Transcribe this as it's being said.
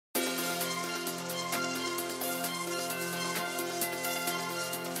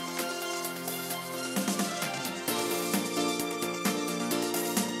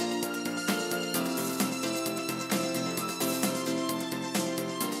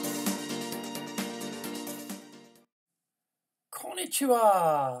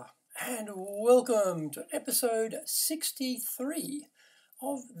Konnichiwa, and welcome to episode 63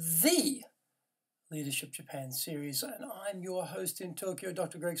 of the Leadership Japan series. And I'm your host in Tokyo,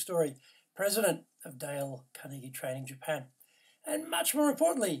 Dr. Greg Story, president of Dale Carnegie Training Japan. And much more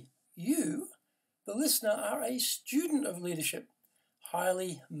importantly, you, the listener, are a student of leadership,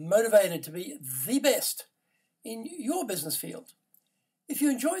 highly motivated to be the best in your business field. If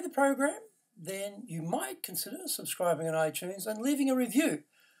you enjoy the program, then you might consider subscribing on iTunes and leaving a review.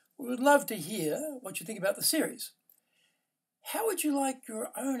 We would love to hear what you think about the series. How would you like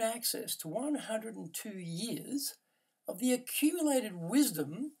your own access to 102 years of the accumulated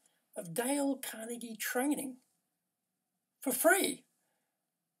wisdom of Dale Carnegie training for free?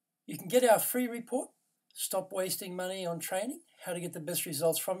 You can get our free report, Stop Wasting Money on Training, How to Get the Best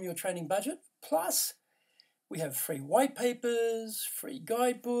Results from Your Training Budget. Plus, we have free white papers, free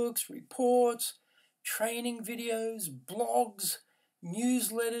guidebooks, reports, training videos, blogs,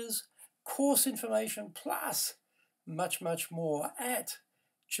 newsletters, course information, plus much more at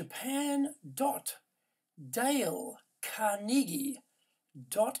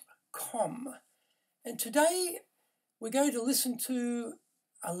japan.dalecarnegie.com. And today we're going to listen to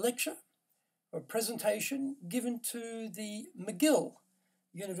a lecture or presentation given to the McGill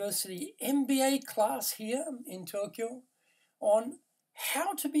University MBA class here in Tokyo on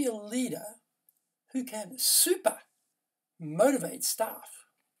how to be a leader who can super motivate staff.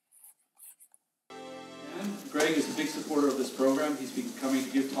 And Greg is a big supporter of this program. He's been coming to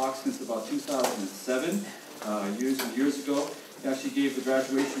give talks since about 2007, years and years ago. He actually gave the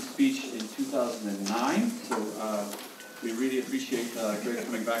graduation speech in 2009, so we really appreciate Greg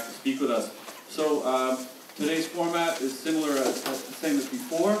coming back to speak with us. So today's format is similar as the same as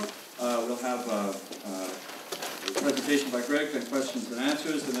before. We'll have a presentation by Greg, then questions and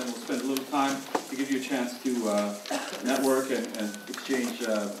answers, and then we'll spend a little time to give you a chance to network and exchange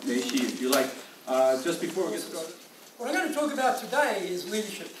meishi if you like. Just before we get started. What I'm going to talk about today is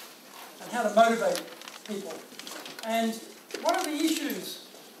leadership and how to motivate people. And one of the issues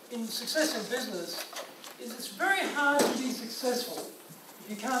in success in business is it's very hard to be successful if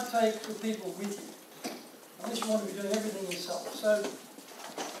you can't take the people with you, unless you want to be doing everything yourself. So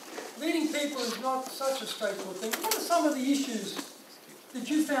leading people is not such a straightforward thing. What are some of the issues that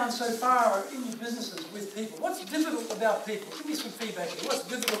you found so far in your businesses with people? What's difficult about people? Give me some feedback here. What's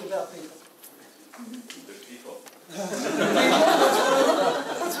difficult about people? The people.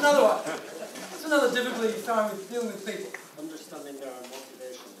 What's another one? What's another difficulty you find with dealing with people? Understanding their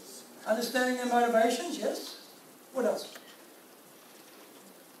motivations. Understanding their motivations, yes. What else?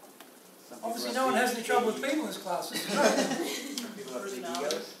 Obviously no one has any trouble with people in this class. This is great. People have big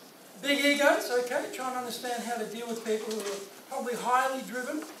egos. Big egos, okay. Try and understand how to deal with people who are probably highly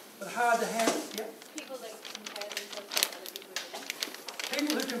driven, but hard to handle. Yep. People that compare themselves to other people are getting.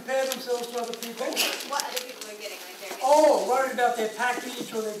 People who compare themselves to other people. What other people are getting, like they're getting. Oh, worried about their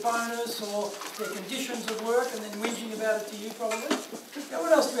package or their bonus or their conditions of work and then whinging about it to you probably. Yeah,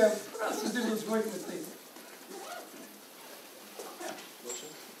 what else do we have? What else is difficult working with people? Yeah.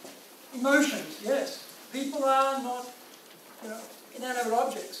 Emotions, yes. People are not, inanimate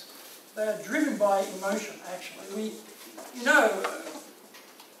objects. They are driven by emotion, actually.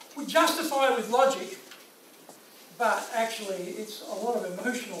 We justify with logic, but actually it's a lot of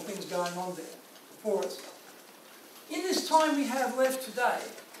emotional things going on there for us. In this time we have left today,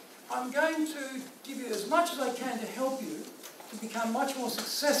 I'm going to give you as much as I can to help you to become much more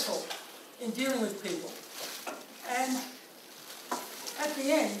successful in dealing with people. And at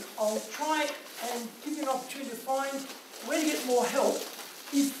the end, I'll try and give you an opportunity to find where to get more help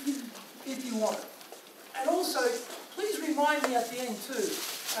if you want it. And also, please remind me at the end too,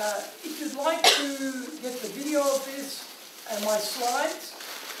 if you'd like to get the video of this and my slides,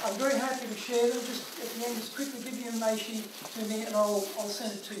 I'm very happy to share them. Just at the end, just quickly give you a meishi to me and I'll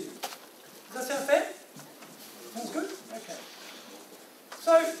send it to you. Does that sound fair? Sounds good? Okay.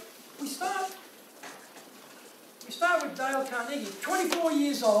 So, we start with Dale Carnegie, 24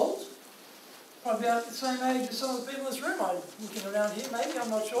 years old, probably about the same age as some of the people in this room. I'm looking around here, maybe, I'm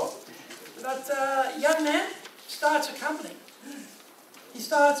not sure. But young man starts a company. He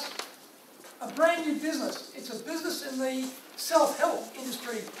starts a brand new business. It's a business in the self-help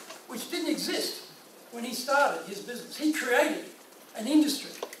industry, which didn't exist when he started his business. He created an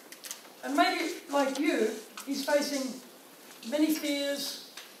industry. And maybe, like you, he's facing many fears.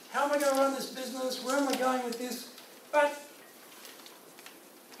 How am I going to run this business? Where am I going with this? But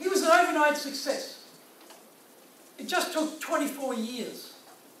he was an overnight success. It just took 24 years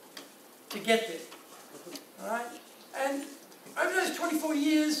to get there. All right? And over those 24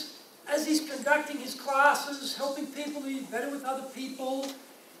 years, as he's conducting his classes, helping people to be better with other people.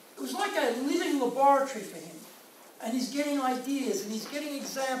 It was like a living laboratory for him. And he's getting ideas, and he's getting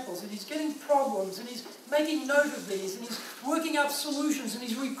examples, and he's getting problems, and he's making note of these, and he's working up solutions, and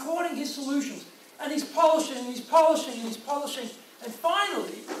he's recording his solutions, and he's polishing, and he's polishing, and he's polishing. And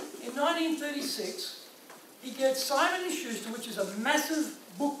finally, in 1936, he gets Simon & Schuster, which is a massive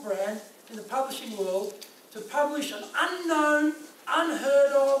book brand in the publishing world, to publish an unknown,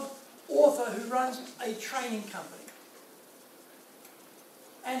 unheard of author who runs a training company.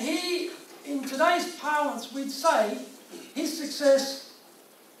 And he, in today's parlance, we'd say his success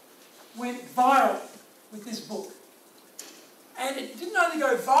went viral with this book. And it didn't only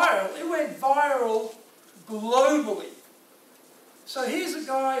go viral, it went viral globally. So here's a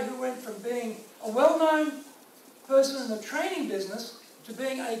guy who went from being a well-known person in the training business to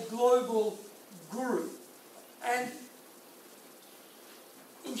being a global guru. And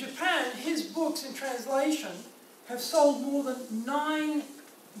in Japan, his books in translation have sold more than 9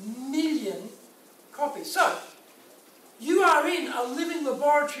 million copies. So, you are in a living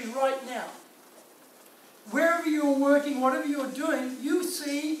laboratory right now. Wherever you're working, whatever you're doing, you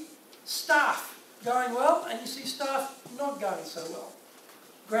see stuff going well and you see stuff not going so well.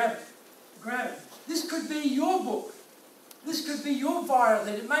 Grab it. Grab it. This could be your book. This could be your viral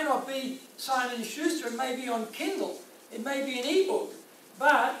hit. It may not be Simon & Schuster. It may be on Kindle. It may be an ebook.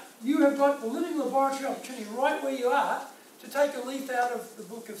 But you have got the living laboratory opportunity right where you are to take a leaf out of the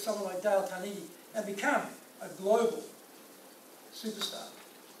book of someone like Dale Carnegie and become a global superstar.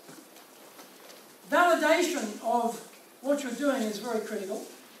 Validation of what you're doing is very critical.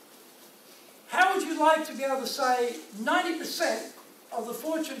 How would you like to be able to say 90% of the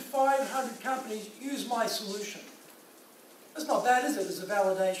Fortune 500 companies use my solution? That's not bad, is it, as a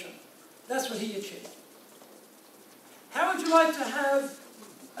validation? That's what he achieved. How would you like to have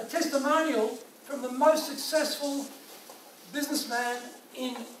a testimonial from the most successful businessman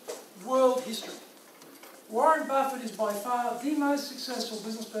in world history? Warren Buffett is by far the most successful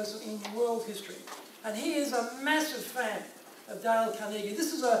business person in world history. And he is a massive fan of Dale Carnegie.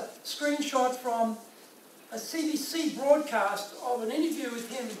 This is a screenshot from a CBC broadcast of an interview with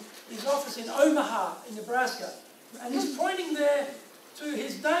him in his office in Omaha, in Nebraska. And he's pointing there to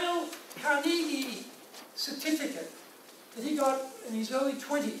his Dale Carnegie certificate that he got in his early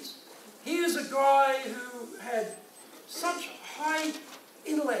 20s. He is a guy who had such high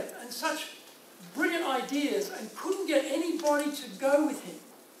intellect and such brilliant ideas and couldn't get anybody to go with him,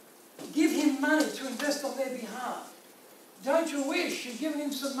 give him money to invest on their behalf. Don't you wish you'd given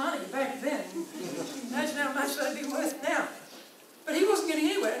him some money back then? Imagine how much that'd be worth now. But he wasn't getting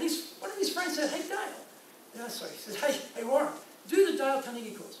anywhere. And one of his friends said, "Hey, Dale." He said, hey, Warren, do the Dale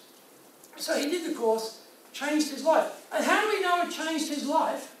Carnegie course. So he did the course, changed his life. And how do we know it changed his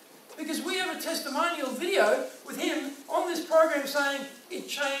life? Because we have a testimonial video with him on this program saying, "It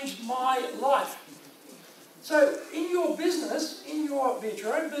changed my life." So in your business, be it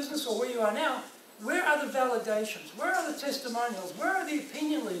your own business or where you are now, where are the validations? Where are the testimonials? Where are the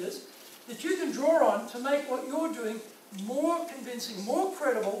opinion leaders that you can draw on to make what you're doing more convincing, more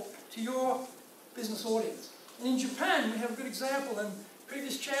credible to your business audience? And in Japan, we have a good example. And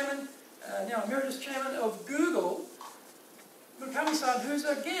previous chairman, now emeritus chairman of Google, Murakami-san, who's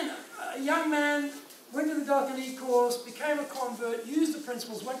again a young man, went to the Dale Carnegie course, became a convert, used the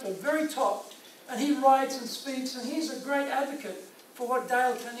principles, went to the very top, and he writes and speaks, and he's a great advocate for what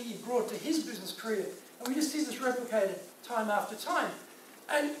Dale Carnegie brought to his business career. And we just see this replicated time after time.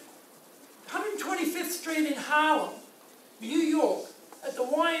 And 125th Street in Harlem, New York, at the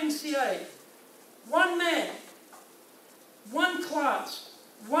YMCA, one man, one class,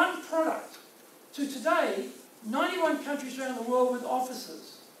 one product, to today, 91 countries around the world with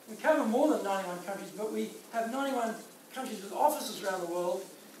offices. We cover more than 91 countries, but we have 91 countries with offices around the world,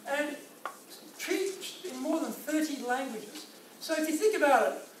 and treat in more than 30 languages. So if you think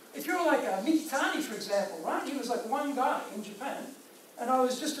about it, if you're like Mikitani, for example, right? He was like one guy in Japan, and I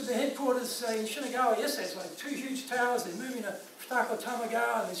was just at the headquarters in Shinagawa yesterday. It's like 2 huge towers. They're moving to Futako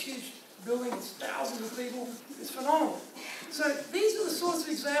Tamagawa, and this huge building, it's thousands of people. It's phenomenal. So these are the sorts of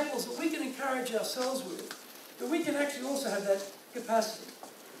examples that we can encourage ourselves with, that we can actually also have that capacity.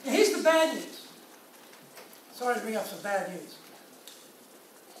 Now here's the bad news. Sorry to bring up some bad news.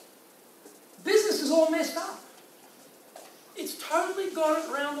 Business is all messed up. It's totally got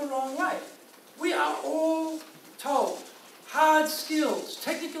it around the wrong way. We are all told hard skills,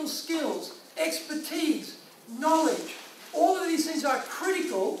 technical skills, expertise, knowledge, all of these things are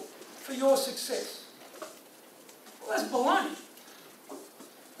critical for your success. Well, that's baloney.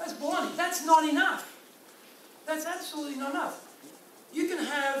 That's baloney. That's not enough. That's absolutely not enough. You can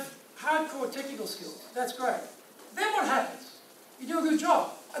have hardcore technical skills. That's great. Then what happens? You do a good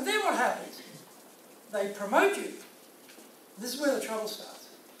job. And then what happens? They promote you. This is where the trouble starts.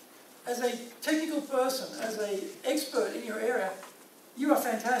 As a technical person, as an expert in your area, you are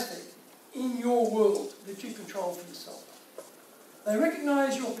fantastic in your world that you control for yourself. They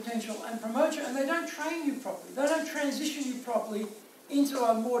recognize your potential and promote you, and they don't train you properly. They don't transition you properly into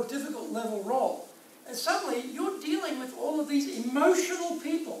a more difficult level role. And suddenly, you're dealing with all of these emotional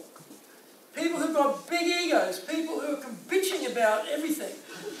people. People who've got big egos, people who are bitching about everything.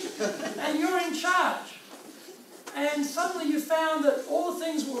 And you're in charge. And suddenly you found that all the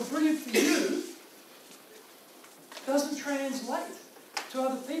things that were brilliant for you doesn't translate to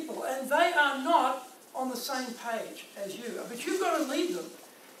other people. And they are not on the same page as you. But you've got to lead them.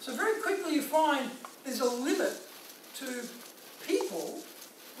 So very quickly you find there's a limit to people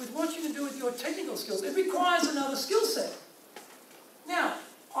with what you can do with your technical skills. It requires another skill set. Now,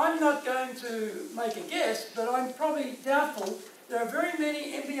 I'm not going to make a guess, but I'm probably doubtful there are very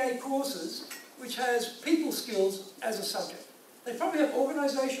many MBA courses which has people skills as a subject. They probably have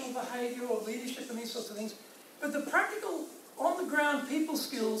organisational behaviour or leadership and these sorts of things, but the practical, on-the-ground people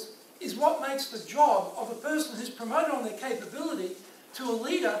skills is what makes the job of a person who's promoted on their capability to a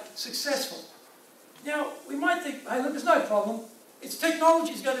leader successful. Now, we might think, hey, look, there's no problem. It's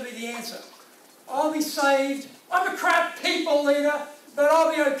technology's going to be the answer. I'll be saved. I'm a crap people leader, but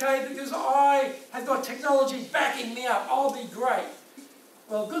I'll be okay because I have got technology backing me up. I'll be great.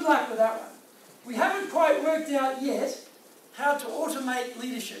 Well, good luck with that one. We haven't quite worked out yet how to automate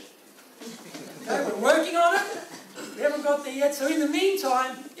leadership. Okay, we're working on it. We haven't got there yet. So in the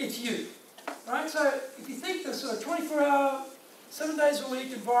meantime, it's you. Right? So if you think the sort of 24-hour, 7 days a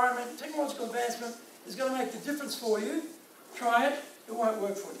week environment, technological advancement is going to make the difference for you, try it. It won't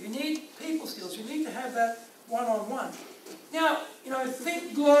work for you. You need people skills. You need to have that one-on-one. Now,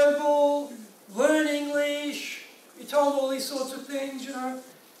 think global, learn English. You're told all these sorts of things,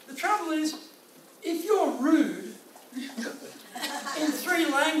 The trouble is, if you're rude in 3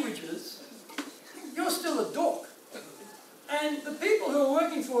 languages, you're still a dork. And the people who are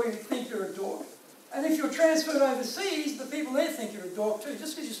working for you think you're a dork. And if you're transferred overseas, the people there think you're a dork too.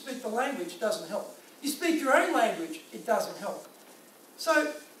 Just because you speak the language doesn't help. You speak your own language, it doesn't help.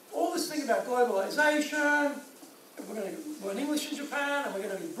 So, all this thing about globalization, we're going to learn English in Japan, and we're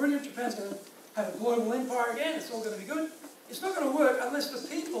going to be brilliant. Japan's going to have a global empire again. It's all going to be good. It's not going to work unless the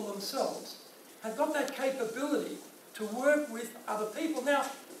people themselves have got that capability to work with other people. Now,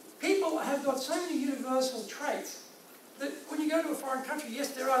 people have got so many universal traits that when you go to a foreign country,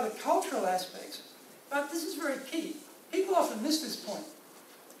 yes, there are the cultural aspects, but this is very key. People often miss this point.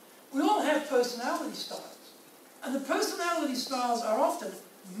 We all have personality styles, and the personality styles are often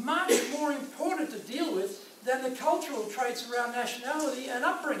much more important to deal with than the cultural traits around nationality and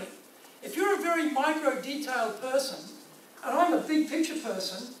upbringing. If you're a very micro-detailed person, and I'm a big-picture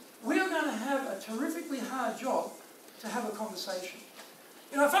person, we're going to have a terrifically hard job to have a conversation.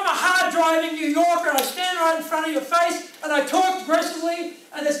 If I'm a hard-driving New Yorker and I stand right in front of your face and I talk aggressively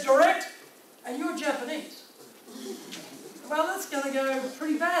and it's direct, and you're Japanese, well, that's going to go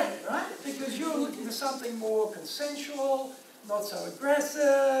pretty badly, right? Because you're looking for something more consensual, not so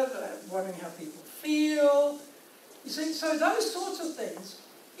aggressive, wondering how people feel. You see, so those sorts of things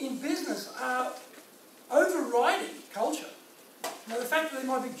in business are overriding culture. Now, the fact that they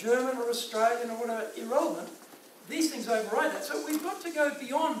might be German or Australian or whatever, irrelevant, these things override that. So we've got to go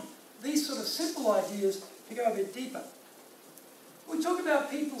beyond these sort of simple ideas to go a bit deeper. We talk about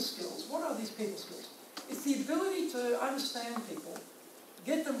people skills. What are these people skills? It's the ability to understand people,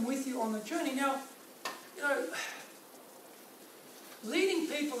 get them with you on the journey. Now, leading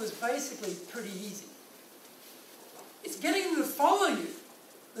people is basically pretty easy. It's getting them to follow you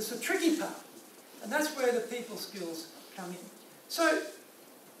that's the tricky part. And that's where the people skills come in. So,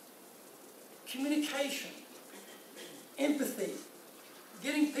 communication, empathy,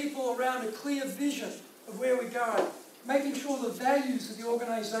 getting people around a clear vision of where we're going, making sure the values of the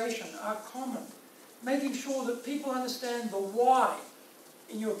organisation are common, making sure that people understand the why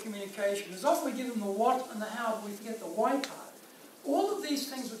in your communication. Because often we give them the what and the how, but we forget the why part. All of these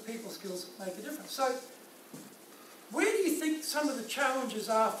things with people skills make a difference. So, where do you think some of the challenges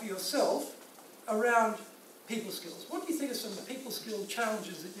are for yourself around people skills? What do you think are some people skill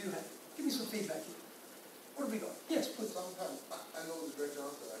challenges that you have? Give me some feedback here. What have we got? Yes, please. Sometimes, I know the correct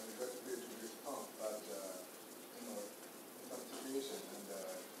answer and the correct way to respond, but, in some situations and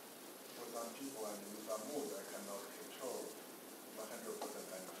for some people and in some mood, I cannot control 100%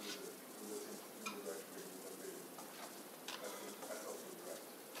 and do the things in the right way, in the way that's also right.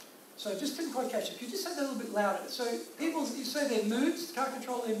 So just didn't quite catch it. Could you just say that a little bit louder? So people, you say their moods, can't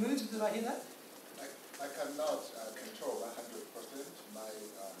control their moods. Did I hear that? I cannot control 100% my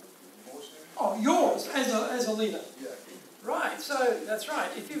emotion. Oh, yours as a leader. Yeah. Right. So that's right.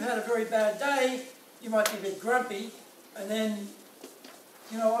 If you've had a very bad day, you might be a bit grumpy, and then,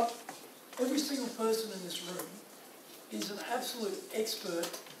 you know what? Every single person in this room is an absolute expert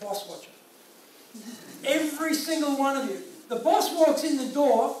boss watcher. Every single one of you. The boss walks in the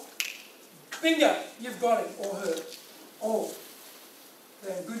door, bingo, you've got him or her. Oh,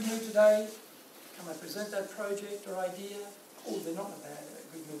 they're in a good mood today. Can I present that project or idea? Oh, they're not in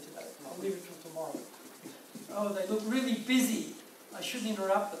a good mood today. I'll leave it till tomorrow. Oh, they look really busy. I shouldn't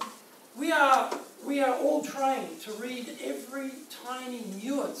interrupt them. We are all trained to read every tiny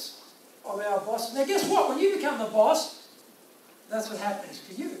nuance of our boss. Now, guess what? When you become the boss, that's what happens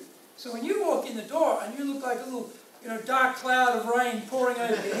to you. So when you walk in the door and you look like a little, dark cloud of rain pouring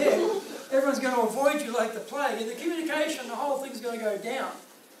over your head, everyone's going to avoid you like the plague. And the communication, the whole thing's going to go down.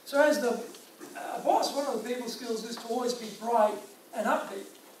 So as the boss, one of the people skills is to always be bright and upbeat,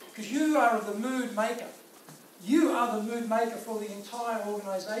 because you are the mood maker. You are the mood maker for the entire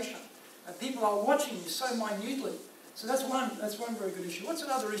organisation. And people are watching you so minutely. So that's one very good issue. What's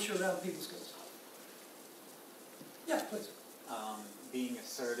another issue around people skills? Yeah, please. Being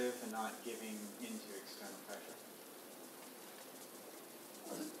assertive and not giving into external pressure.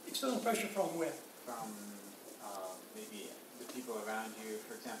 External pressure from where? From maybe the people around you.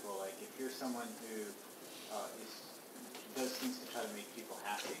 For example, like if you're someone who does things to try to make people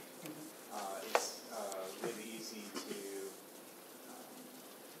happy, it's really easy to,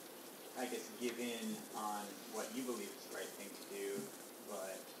 I guess, give in on what you believe is the right thing to do,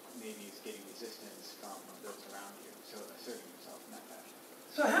 but maybe it's getting resistance from those around you. So asserting yourself in that fashion.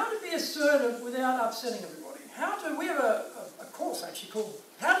 So how to be assertive without upsetting everybody? We have a course actually called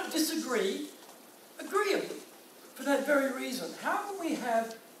How to Disagree Agreeably, for that very reason. How can we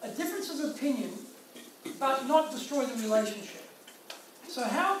have a difference of opinion but not destroy the relationship? So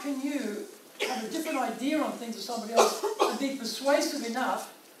how can you have a different idea on things to somebody else and be persuasive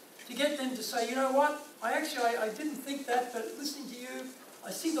enough to get them to say, you know what, I didn't think that, but listening to you,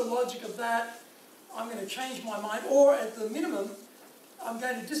 I see the logic of that, I'm going to change my mind, or at the minimum, I'm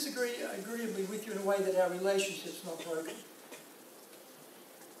going to disagree agreeably with you in a way that our relationship's not broken.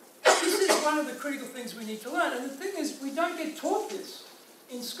 This is one of the critical things we need to learn. And the thing is, we don't get taught this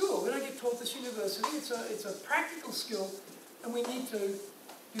in school. We don't get taught this university. It's a practical skill, and we need to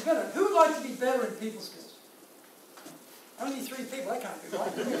be better. Who would like to be better in people skills? Only 3 people. That can't be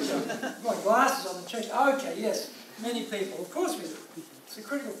right. I've got glasses on and check. Okay, yes, many people. Of course we do. It's a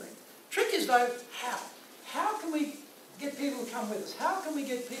critical thing. Trick is, though, how? How can we get people to come with us? How can we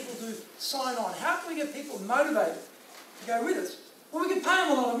get people to sign on? How can we get people motivated to go with us? Well, we can pay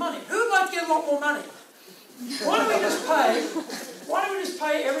them a lot of money. Who would like to get a lot more money? Why don't we just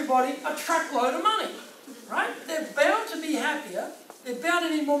pay everybody a truckload of money? Right? They're bound to be happier. They're bound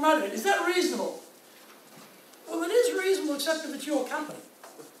to be more motivated. Is that reasonable? Well, it is reasonable except if it's your company.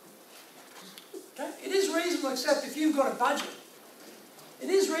 Okay? It is reasonable except if you've got a budget. It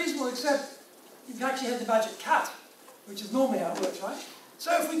is reasonable except you've actually had the budget cut, which is normally how it works, right?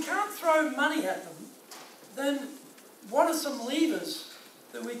 So if we can't throw money at them, then what are some levers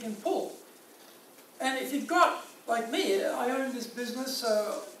that we can pull? And if you've got, like me, I own this business,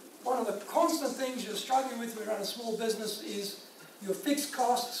 so one of the constant things you're struggling with when you run a small business is your fixed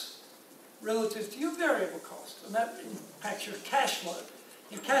costs relative to your variable costs, and that impacts your cash flow.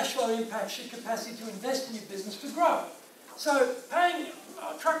 Your cash flow impacts your capacity to invest in your business to grow. So paying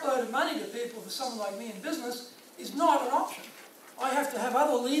a truckload of money to people for someone like me in business is not an option. I have to have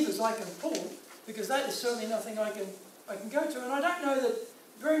other levers I can pull, because that is certainly nothing I can go to. And I don't know that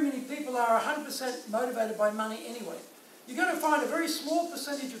very many people are 100% motivated by money anyway. You're going to find a very small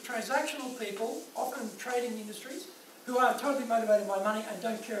percentage of transactional people, often in trading industries, who are totally motivated by money and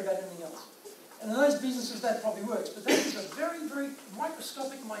don't care about anything else. And in those businesses that probably works, but that is a very, very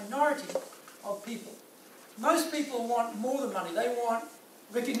microscopic minority of people. Most people want more than money. They want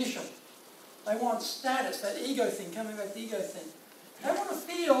recognition. They want status, that ego thing, coming back to the ego thing. They want to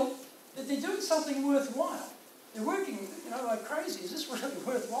feel that they're doing something worthwhile. They're working, like crazy. Is this really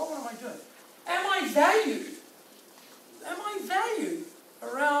worthwhile? What am I doing? Am I valued? Am I valued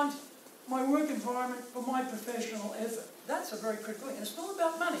around my work environment for my professional effort? That's a very critical thing. And it's not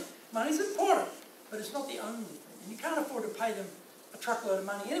about money. Money's important, but it's not the only thing. And you can't afford to pay them a truckload of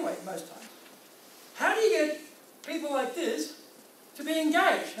money anyway, most times. How do you get people like this to be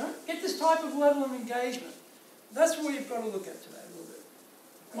engaged? Get this type of level of engagement. That's what you've got to look at today a little bit.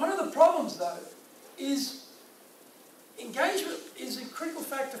 One of the problems, though, is engagement is a critical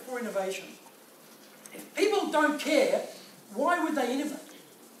factor for innovation. If people don't care, why would they innovate?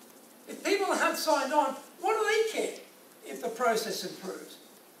 If people have signed on, what do they care if the process improves?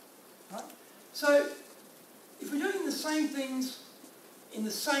 Right? So, if we're doing the same things in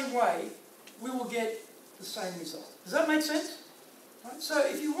the same way, we will get the same result. Does that make sense? Right? So,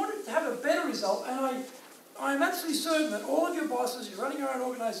 if you wanted to have a better result, and I'm absolutely certain that all of your bosses, you're running your own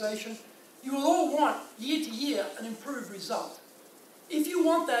organisation, you will all want, year to year, an improved result. If you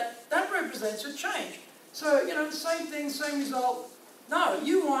want that, that represents a change. So, the same thing, same result. No,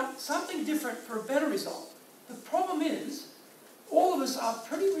 you want something different for a better result. The problem is, all of us are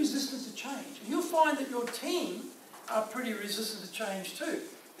pretty resistant to change. And you'll find that your team are pretty resistant to change too,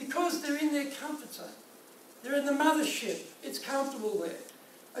 because they're in their comfort zone. They're in the mothership. It's comfortable there.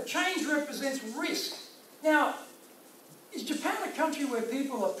 A change represents risk. Now, is Japan a country where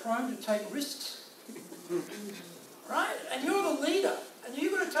people are prone to take risks? Right? And you're the leader. And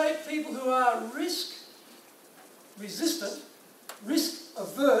you've got to take people who are risk-resistant,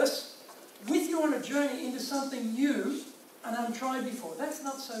 risk-averse, with you on a journey into something new and untried before. That's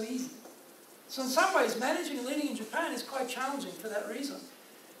not so easy. So in some ways, managing and leading in Japan is quite challenging for that reason.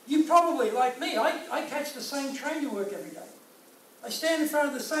 You probably, like me, I catch the same train to work every day. I stand in front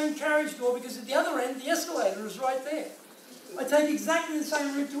of the same carriage door because at the other end, the escalator is right there. I take exactly the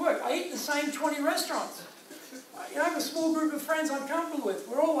same route to work. I eat in the same 20 restaurants. I have a small group of friends I'm comfortable with.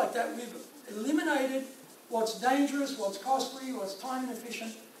 We're all like that. We've eliminated what's dangerous, what's costly, what's time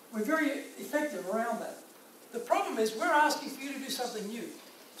inefficient. We're very effective around that. The problem is we're asking for you to do something new.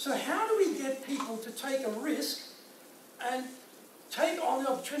 So how do we get people to take a risk and take on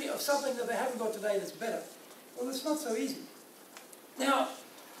the opportunity of something that they haven't got today that's better? Well, it's not so easy. Now,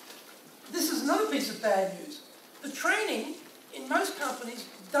 this is another piece of bad news. The training in most companies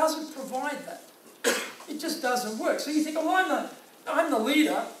doesn't provide that. It just doesn't work. So you think, oh, I'm the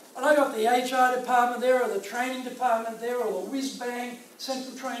leader, and I got the HR department there, or the training department there, or the whiz-bang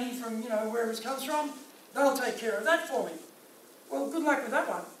central training from, wherever it comes from. They'll take care of that for me. Well, good luck with that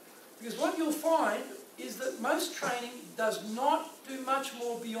one. Because what you'll find is that most training does not do much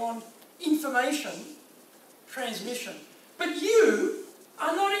more beyond information transmission. But you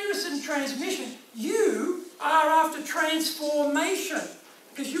are not interested in transmission. You are after transformation.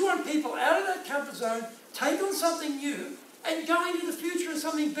 Because you want people out of that comfort zone, take on something new, and go into the future in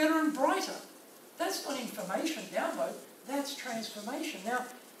something better and brighter. That's not information download, that's transformation. Now,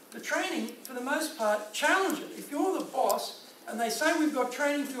 the training, for the most part, challenge it. If you're the boss, and they say we've got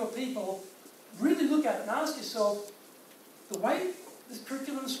training for your people, really look at it and ask yourself, the way this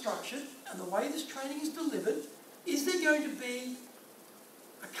curriculum is structured, and the way this training is delivered, is there going to be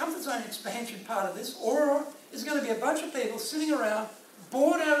a comfort zone expansion part of this, or is there going to be a bunch of people sitting around,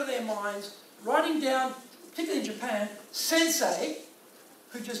 bored out of their minds, writing down, particularly in Japan, sensei,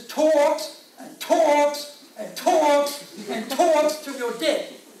 who just talks and talks and talks and talks till you're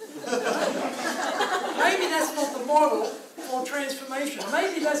dead. Maybe that's not the model for transformation.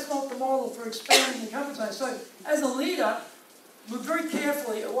 Maybe that's not the model for expanding the comfort zone. So, as a leader, look very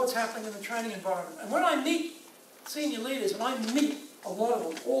carefully at what's happening in the training environment. And when I meet senior leaders, and I meet a lot of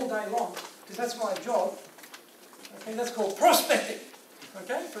them all day long, because that's my job, okay, that's called prospecting.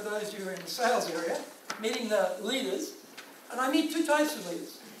 Okay, for those of you who are in the sales area, meeting the leaders, and I meet two types of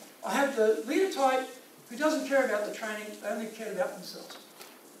leaders. I have the leader type who doesn't care about the training, they only care about themselves.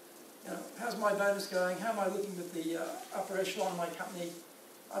 How's my bonus going? How am I looking with the upper echelon of my company?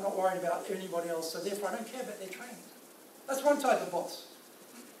 I'm not worried about anybody else, so therefore I don't care about their training. That's one type of boss.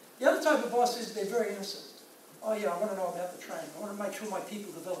 The other type of boss is they're very innocent. Oh yeah, I want to know about the training. I want to make sure my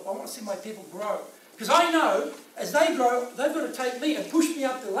people develop. I want to see my people grow. Because I know, as they grow, they've got to take me and push me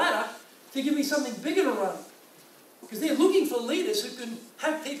up the ladder to give me something bigger to run. Because they're looking for leaders who can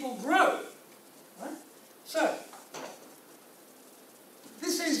have people grow. Right? So,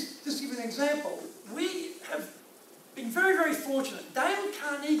 this is, just to give you an example, we have been very, very fortunate. Dale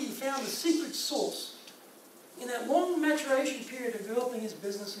Carnegie found the secret sauce in that long maturation period of developing his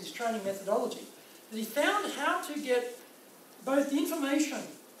business and his training methodology. That he found how to get both the information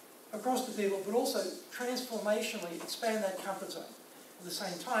across to people, but also transformationally expand that comfort zone at the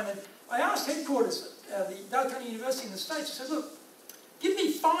same time. And I asked headquarters at the Dale Carnegie University in the States, I said, look, give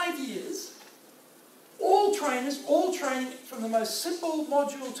me 5 years, all trainers, all training from the most simple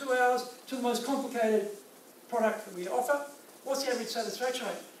module, 2 hours, to the most complicated product that we offer. What's the average satisfaction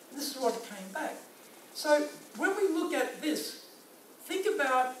rate? And this is what came back. So when we look at this, think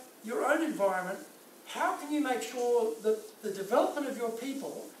about your own environment. How can you make sure that the development of your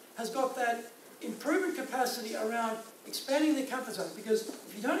people has got that improvement capacity around expanding their comfort zone. Because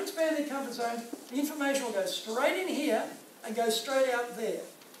if you don't expand their comfort zone, the information will go straight in here and go straight out there.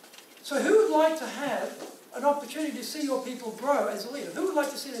 So who would like to have an opportunity to see your people grow as a leader? Who would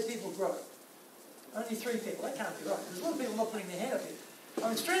like to see their people grow? Only 3 people. That can't be right. There's a lot of people not putting their hand up here.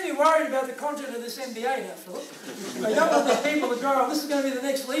 I'm extremely worried about the content of this MBA now, Philip. I don't want their people to grow. This is going to be the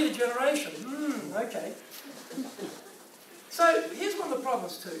next leader generation. Okay. So here's one of the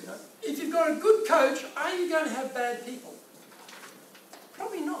problems too. You know? If you've got a good coach, are you going to have bad people?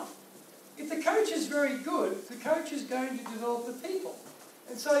 Probably not. If the coach is very good, the coach is going to develop the people.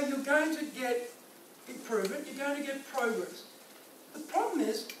 And so you're going to get improvement, you're going to get progress. The problem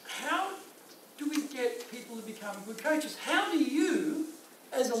is, how do we get people to become good coaches? How do you,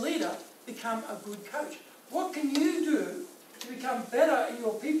 as a leader, become a good coach? What can you do to become better in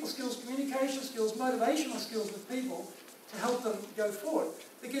your people skills, communication skills, motivational skills with people to help them go forward?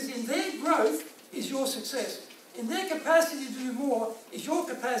 Because in their growth is your success. In their capacity to do more is your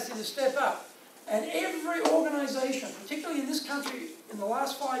capacity to step up. And every organisation, particularly in this country in the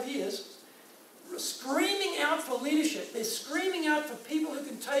last 5 years, screaming out for leadership. They're screaming out for people who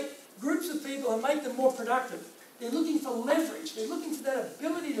can take groups of people and make them more productive. They're looking for leverage. They're looking for that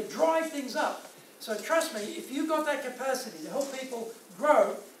ability to drive things up. So trust me, if you've got that capacity to help people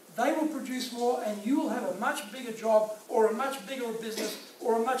grow, they will produce more and you will have a much bigger job or a much bigger business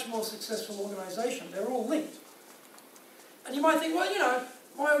or a much more successful organisation. They're all linked. And you might think, well, you know,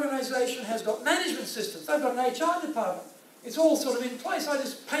 my organisation has got management systems. They've got an HR department. It's all sort of in place. I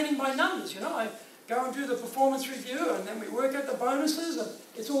just painting by numbers, you know. I go and do the performance review and then we work out the bonuses and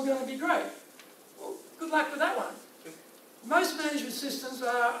it's all going to be great. Well, good luck with that one. Most management systems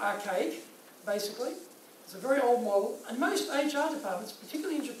are archaic, basically. It's a very old model. And most HR departments,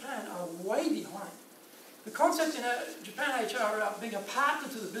 particularly in Japan, are way behind. The concept in Japan HR are being a partner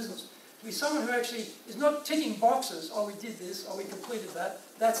to the business. To be someone who actually is not ticking boxes, oh, we did this, oh, we completed that,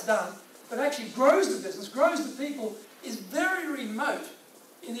 that's done, but actually grows the business, grows the people, is very remote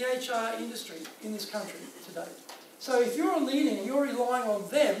in the HR industry in this country today. So if you're leading and you're relying on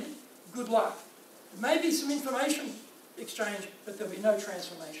them, good luck. Maybe some information exchange, but there'll be no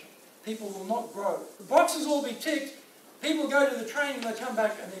transformation. People will not grow. The boxes will be ticked, people go to the training, they come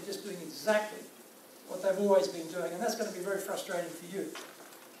back and they're just doing exactly what they've always been doing, and that's going to be very frustrating for you.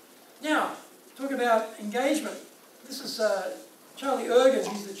 Now, talk about engagement. This is Charlie Ergen,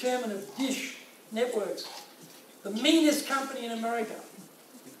 he's the chairman of Dish Networks, the meanest company in America.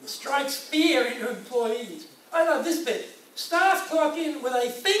 Strikes fear into employees. I love this bit. Staff clock in with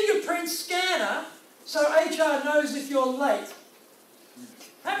a fingerprint scanner so HR knows if you're late.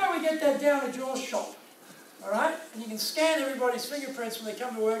 How about we get that down at your shop? All right? And you can scan everybody's fingerprints when they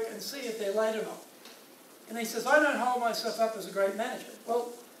come to work and see if they're late or not. And he says, I don't hold myself up as a great manager. Well,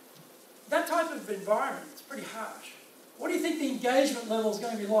 that type of environment is pretty harsh. What do you think the engagement level is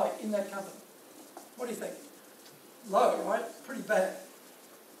going to be like in that company? What do you think? Low, right? Pretty bad.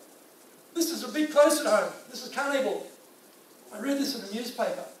 This is a bit closer to home. This is Carnival. I read this in the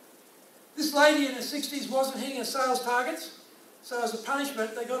newspaper. This lady in her 60s wasn't hitting her sales targets, so as a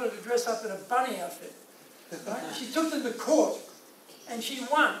punishment, they got her to dress up in a bunny outfit. Right? She took them to court, and she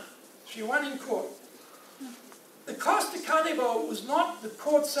won. She won in court. The cost to Carnival was not the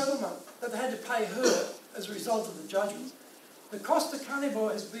court settlement that they had to pay her as a result of the judgment. The cost to Carnival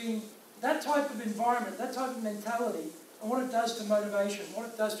has been that type of environment, that type of mentality, and what it does to motivation, what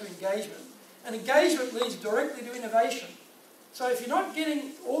it does to engagement. And engagement leads directly to innovation. So if you're not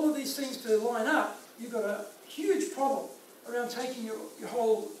getting all of these things to line up, you've got a huge problem around taking your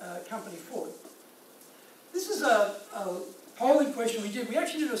whole company forward. This is a polling question we did. We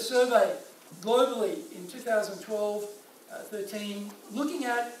actually did a survey globally in 2012-13, looking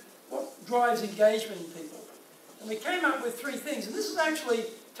at what drives engagement in people. And we came up with 3 things. And this is actually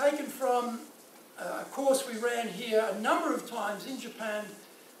taken from a course we ran here a number of times in Japan,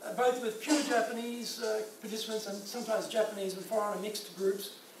 both with pure Japanese participants and sometimes Japanese and foreigner mixed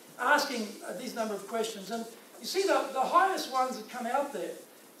groups, asking these number of questions. And you see the highest ones that come out there: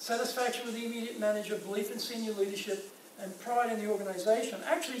 satisfaction with the immediate manager, belief in senior leadership, and pride in the organisation,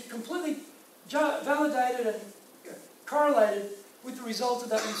 actually completely validated and correlated with the result of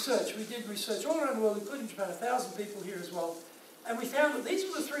that research. We did research all around the world, including Japan, 1,000 people here as well. And we found that these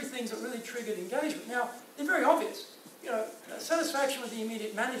were the 3 things that really triggered engagement. Now, they're very obvious. You know, satisfaction with the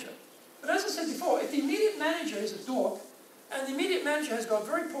immediate manager. But as I said before, if the immediate manager is a dork, and the immediate manager has got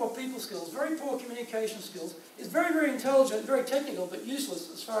very poor people skills, very poor communication skills, is very, very intelligent, very technical, but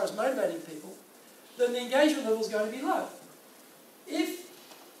useless as far as motivating people, then the engagement level is going to be low. If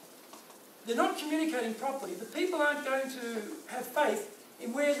they're not communicating properly, the people aren't going to have faith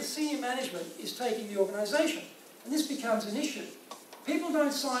in where the senior management is taking the organisation. And this becomes an issue. People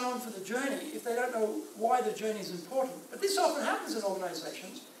don't sign on for the journey if they don't know why the journey is important. But this often happens in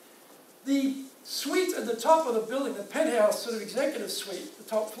organisations. The suite at the top of the building, the penthouse sort of executive suite, the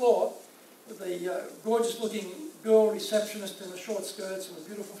top floor, with the gorgeous-looking girl receptionist in the short skirts and the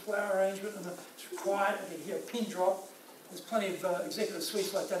beautiful flower arrangement and it's quiet, I can hear a pin drop. There's plenty of executive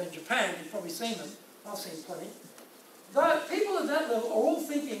suites like that in Japan. You've probably seen them. I've seen plenty. The people at that level are all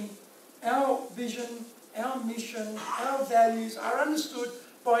thinking our vision, our mission, our values are understood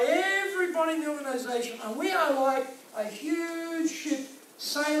by everybody in the organisation, and we are like a huge ship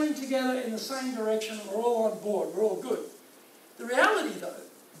sailing together in the same direction, and we're all on board, we're all good. The reality, though,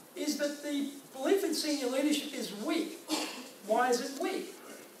 is that the belief in senior leadership is weak. Why is it weak?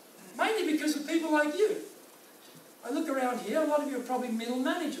 Mainly because of people like you. I look around here, a lot of you are probably middle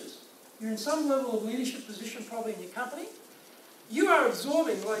managers. You're in some level of leadership position probably in your company. You are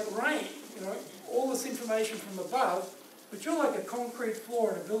absorbing like rain, all this information from above, but you're like a concrete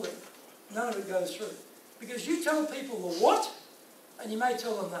floor in a building. None of it goes through. Because you tell people the what, and you may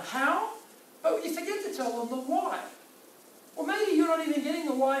tell them the how, but you forget to tell them the why. Or maybe you're not even getting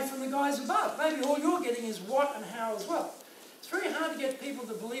the why from the guys above. Maybe all you're getting is what and how as well. It's very hard to get people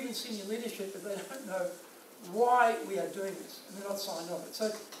to believe in senior leadership if they don't know why we are doing this, and they're not signed on it.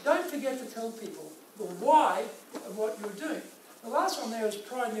 So don't forget to tell people the why of what you're doing. The last one there is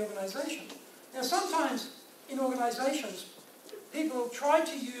pride in the organisation. Now sometimes in organisations, people try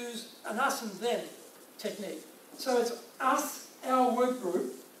to use an us and them technique. So it's us, our work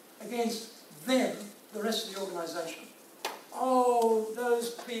group, against them, the rest of the organisation. Oh,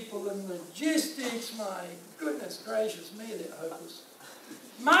 those people in logistics, my goodness gracious me, they're hopeless.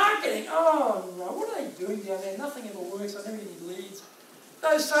 Marketing, oh no, what are they doing down there? Nothing ever works, I never get any leads.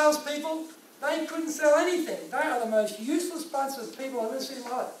 Those salespeople, they couldn't sell anything. They are the most useless bunch of people I've ever seen in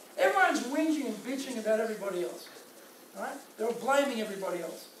my life. Everyone's whinging and bitching about everybody else. Right? They're blaming everybody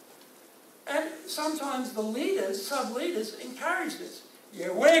else. And sometimes the leaders, sub-leaders, encourage this.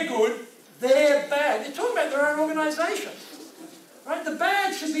 Yeah, we're good, they're bad. They're talking about their own organisation. Right? The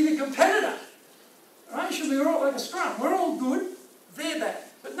bad should be the competitor. Right? It should be all like a scrum. We're all good, they're bad.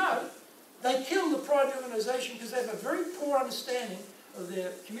 But no, they kill the pride of the organisation because they have a very poor understanding of their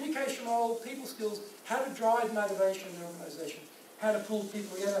communication role, people skills, how to drive motivation in their organisation, how to pull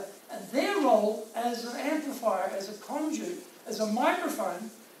people together, and their role as an amplifier, as a conduit, as a microphone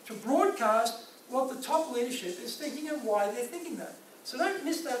to broadcast what the top leadership is thinking and why they're thinking that. So don't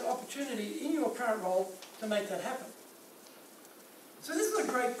miss that opportunity in your current role to make that happen. So this is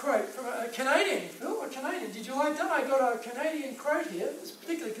a great quote from a Canadian. Phil, a Canadian. Did you like that? I got a Canadian quote here,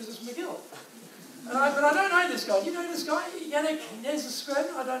 particularly because it's McGill. But I don't know this guy. Do you know this guy?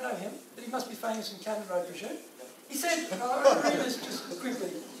 He&rsquo? I don't know him, but he must be famous in Canada, I presume. He said, I'll read this just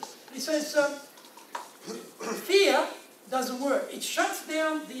quickly. He says, fear doesn't work. It shuts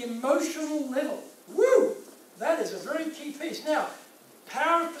down the emotional level. Woo! That is a very key piece. Now,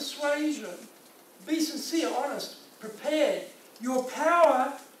 power of persuasion. Be sincere, honest, prepared. Your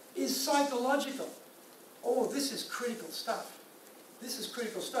power is psychological. Oh, this is critical stuff. This is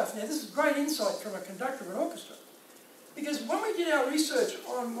critical stuff. Now, this is great insight from a conductor of an orchestra. Because when we did our research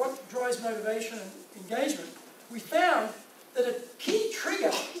on what drives motivation and engagement, we found that a key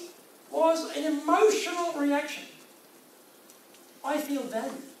trigger was an emotional reaction. I feel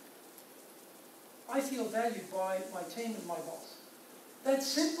valued. I feel valued by my team and my boss. That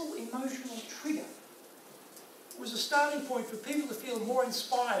simple emotional trigger was a starting point for people to feel more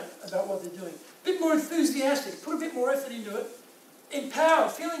inspired about what they're doing. A bit more enthusiastic, put a bit more effort into it,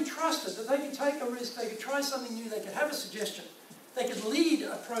 empowered, feeling trusted that they can take a risk, they can try something new, they can have a suggestion, they can lead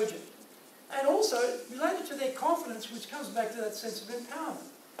a project. And also related to their confidence, which comes back to that sense of empowerment.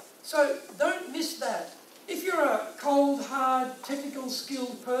 So don't miss that. If you're a cold, hard, technical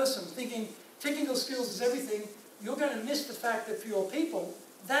skilled person thinking technical skills is everything, you're going to miss the fact that for your people,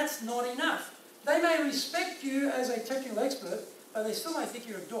 that's not enough. They may respect you as a technical expert, but they still may think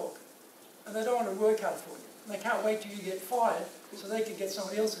you're a dog. And they don't want to work hard for you. And they can't wait till you get fired so they can get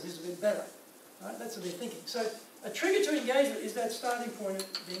somebody else who's a bit better. Right? That's what they're thinking. So a trigger to engagement is that starting point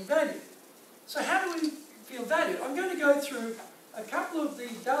of being valued. So how do we feel valued? I'm going to go through a couple of the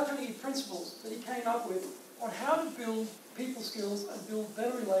Dale Carnegie principles that he came up with on how to build people skills and build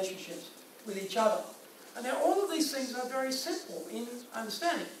better relationships with each other. And now all of these things are very simple in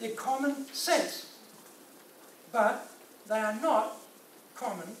understanding. They're common sense. But they are not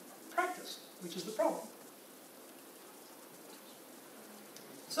common practice, which is the problem.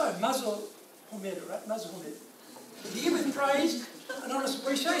 So, Mazel Humed, right? Mazel Humed. Begin with praise and honest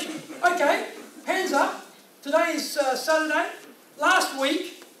appreciation. Okay, hands up. Today is Saturday. Last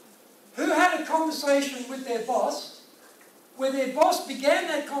week, who had a conversation with their boss where their boss began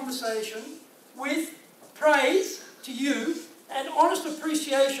that conversation with praise to you and honest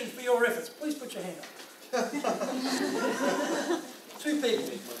appreciation for your efforts? Please put your hand up. 2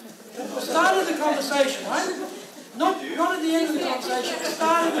 people. Started the conversation, right? Not at the end of the conversation,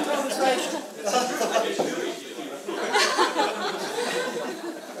 started the conversation.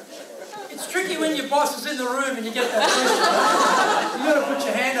 It's tricky when your boss is in the room and you get that question. You've got to put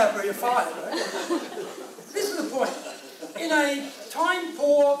your hand up or you're fired, right? This is the point. In a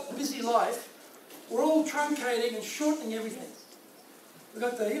time-poor, busy life, we're all truncating and shortening everything. We've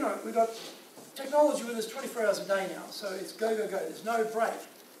got technology with us 24 hours a day now, so it's go, go, go. There's no break.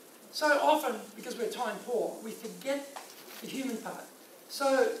 So often, because we're time poor, we forget the human part.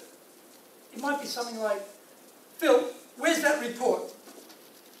 So it might be something like, Phil, where's that report?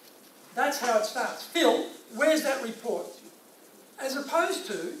 That's how it starts. Phil, where's that report? As opposed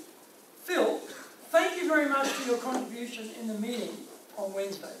to, Phil, thank you very much for your contribution in the meeting on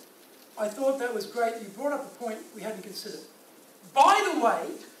Wednesday. I thought that was great. You brought up a point we hadn't considered. By the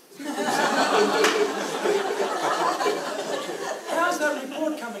way, how's that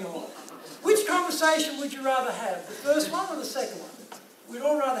report coming along? Which conversation would you rather have, the first one or the second one? We'd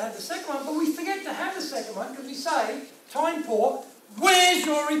all rather have the second one, but we forget to have the second one because we say, time poor, where's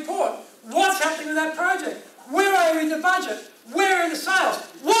your report? What's happening with that project? Where are you with the budget? Where are the sales?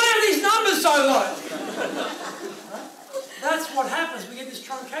 Why are these numbers so low? Right? That's what happens. We get this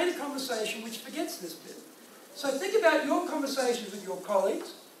truncated conversation which forgets this bit. So think about your conversations with your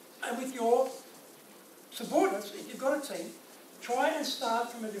colleagues and with your subordinates. If you've got a team, try and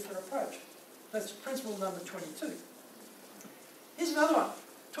start from a different approach. That's principle number 22. Here's another one.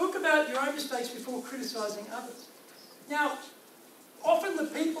 Talk about your own mistakes before criticising others. Now, often the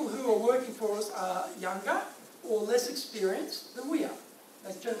people who are working for us are younger or less experienced than we are.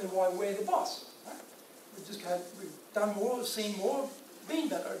 That's generally why we're the boss. Right? We've done more, seen more, been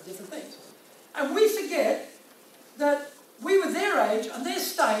better at different things. And we forget that we were their age and their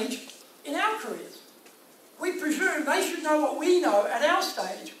stage in our careers. We presume they should know what we know at our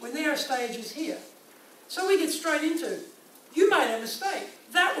stage when their stage is here. So we get straight into, you made a mistake.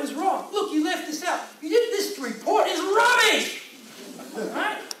 That was wrong. Look, you left this out. You did this report. It's rubbish!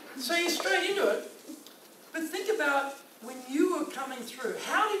 Right? So you're straight into it. But think about when you were coming through.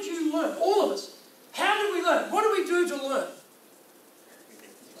 How did you learn? All of us. How did we learn? What did we do to learn?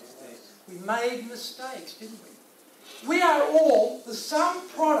 We made mistakes, didn't we? We are all the sum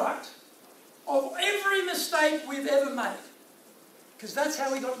product of every mistake we've ever made. Because that's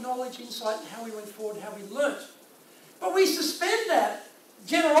how we got knowledge, insight, and how we went forward, and how we learnt. But we suspend that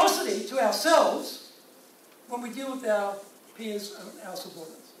generosity to ourselves when we deal with our peers and our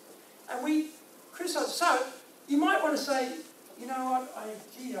subordinates. And we criticise. So, you might want to say, you know what, I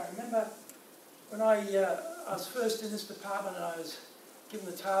remember when I was first in this department and I was given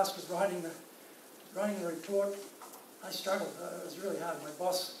the task of writing the report, I struggled. It was really hard. My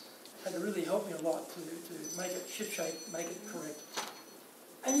boss had to really help me a lot to make it shipshape, make it correct.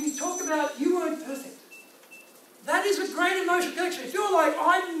 And you talk about you weren't perfect. That is a great emotional connection. If you're like,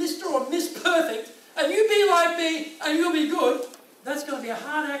 I'm Mr. or Miss Perfect, and you be like me, and you'll be good, that's going to be a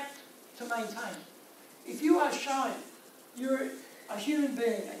hard act to maintain. If you are showing you're a human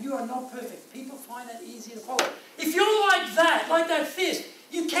being and you are not perfect, people find that easier to follow. If you're like that fist,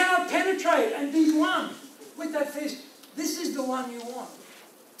 you cannot penetrate and be one with that fist. This is the one you want,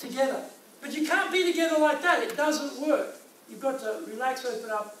 together. But you can't be together like that. It doesn't work. You've got to relax,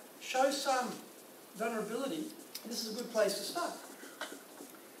 open up, show some vulnerability. This is a good place to start.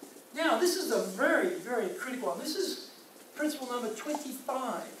 Now, this is a very, very critical one. This is principle number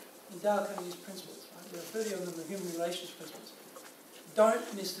 25 in Dale Carnegie's principles. Right? There are 30 of them, the human relations principles.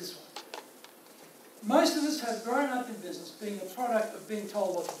 Don't miss this one. Most of us have grown up in business being a product of being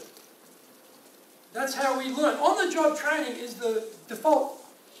told what to do. That's how we learn. On-the-job training is the default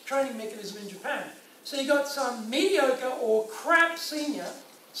training mechanism in Japan. So you got some mediocre or crap senior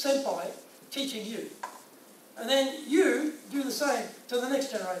senpai teaching you. And then you do the same to the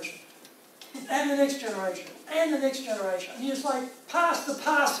next generation. And the next generation. And the next generation. And you're just like, pass the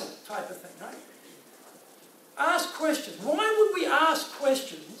parcel type of thing, right? Ask questions. Why would we ask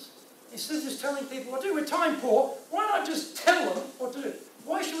questions instead of just telling people what to do? We're time poor. Why not just tell them what to do?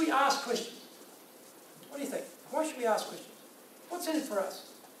 Why should we ask questions? What do you think? Why should we ask questions? What's in it for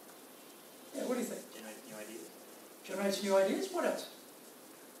us? Yeah, what do you think? Generate new ideas. Generates new ideas? What else?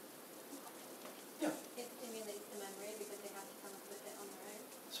 Yeah. It stimulates the memory because they have to come up with it on their own.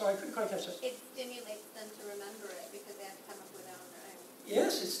 Sorry, I couldn't quite catch that. It stimulates them to remember it because they have to come up with it on their own.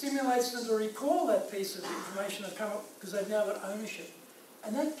 Yes, it stimulates them to recall that piece of information they've come up because they've now got ownership.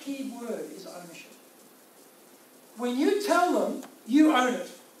 And that key word is ownership. When you tell them, you own it.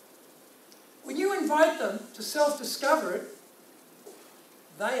 When you invite them to self-discover it,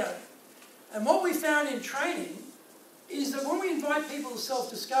 they own it. And what we found in training is that when we invite people to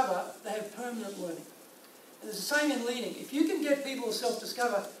self-discover, they have permanent learning. And it's the same in leading. If you can get people to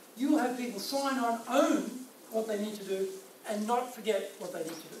self-discover, you will have people sign on, own what they need to do, and not forget what they need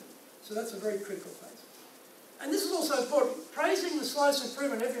to do. So that's a very critical phase. And this is also important. Praising the slightest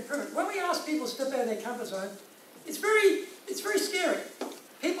improvement, every improvement. When we ask people to step out of their comfort zone, it's very scary.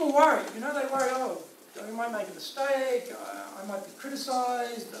 People worry. You know, they worry, oh, I might make a mistake, I might be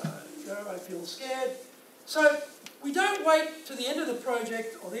criticised, I feel scared. So we don't wait to the end of the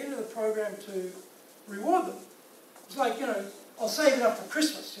project or the end of the program to reward them. It's like, I'll save it up for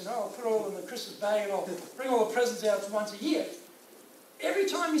Christmas, I'll put it all in the Christmas bag and I'll bring all the presents out once a year. Every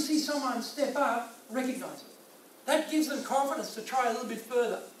time you see someone step up, recognise it. That gives them confidence to try a little bit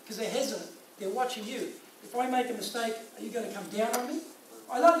further because they're hesitant. They're watching you. If I make a mistake, are you going to come down on me?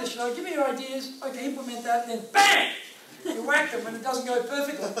 I love this, give me your ideas, okay, implement that, then bang! You whack them when it doesn't go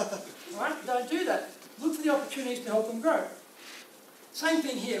perfectly. Right? Don't do that. Look for the opportunities to help them grow. Same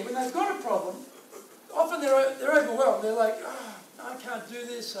thing here. When they've got a problem, often they're overwhelmed. They're like, oh, I can't do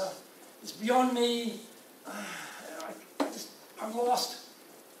this. It's beyond me. I'm lost.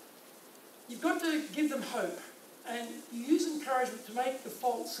 You've got to give them hope. And you use encouragement to make the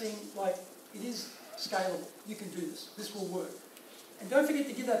fault seem like it is scalable. You can do this. This will work. And don't forget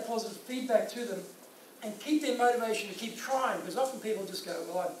to give that positive feedback to them and keep their motivation to keep trying, because often people just go,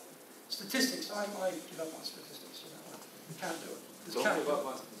 well, statistics, I give up on statistics. I can't do it. Don't give up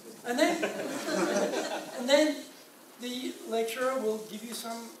on statistics. And then the lecturer will give you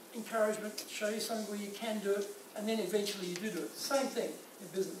some encouragement, show you something where you can do it, and then eventually you do it. Same thing in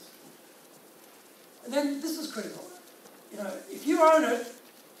business. And then this is critical. If you own it,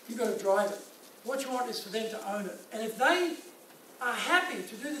 you've got to drive it. What you want is for them to own it. And if they are happy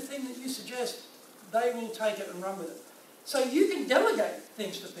to do the thing that you suggest, they will take it and run with it. So you can delegate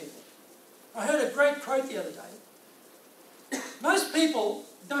things to people. I heard a great quote the other day. Most people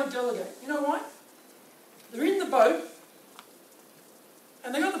don't delegate. You know why? They're in the boat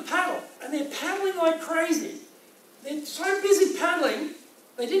and they've got the paddle and they're paddling like crazy. They're so busy paddling,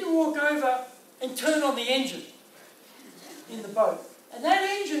 they didn't walk over and turn on the engine in the boat. And that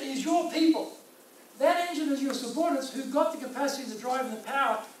engine is your people. That engine is your subordinates who've got the capacity, the drive and the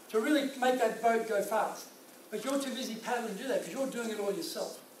power to really make that boat go fast. But you're too busy paddling to do that because you're doing it all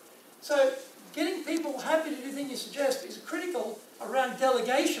yourself. So getting people happy to do things you suggest is critical around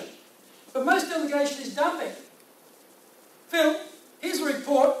delegation. But most delegation is dumping. Phil, here's a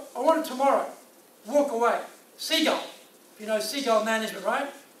report. I want it tomorrow. Walk away. Seagull. If you know seagull management, right?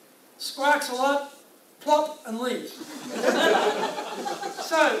 Squawks a lot, plop, and leaves.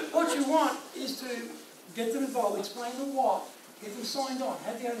 So what you want is to get them involved, explain the what, get them signed on,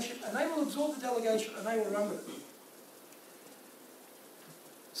 have the ownership, and they will absorb the delegation and they will run with it.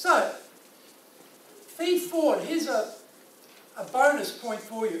 So, feed forward. Here's a bonus point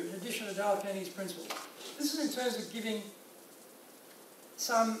for you in addition to Dale Carnegie's principle. This is in terms of giving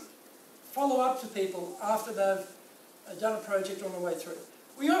some follow-up to people after they've done a project on the way through.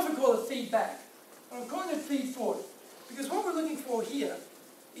 We often call it feedback, but I'm calling it feed forward because what we're looking for here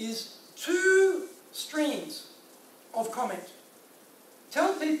is 2 streams of comment.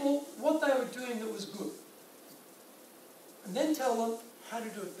 Tell people what they were doing that was good, and then tell them how to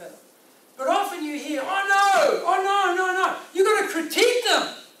do it better. But often you hear, oh no, you've got to critique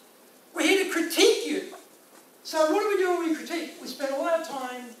them. We're here to critique you. So what do we do when we critique? We spend all our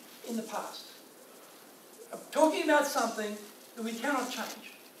time in the past, talking about something that we cannot change.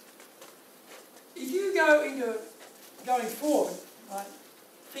 If you go into going forward, right,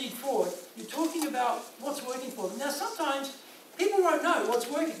 feed forward, you're talking about what's working for them. Now sometimes people won't know what's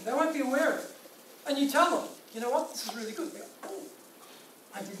working. They won't be aware of it. And you tell them, you know what, this is really good. They go, oh,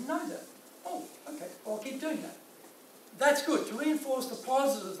 I didn't know that. Oh, okay, well, I'll keep doing that. That's good, to reinforce the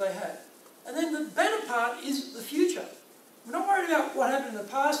positives they had. And then the better part is the future. We're not worried about what happened in the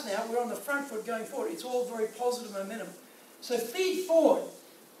past now. We're on the front foot going forward. It's all very positive momentum. So feed forward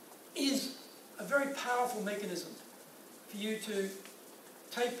is a very powerful mechanism for you to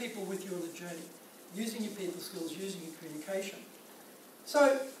take people with you on the journey, using your people skills, using your communication.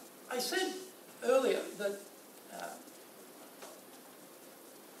 So I said earlier that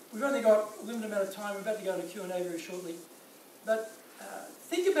we've only got a limited amount of time. We're about to go to Q&A very shortly. But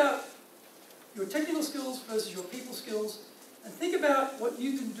think about your technical skills versus your people skills, and think about what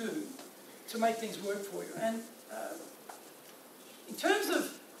you can do to make things work for you. And in terms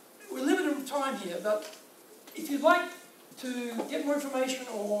of, we're limited on time here, but if you'd like to get more information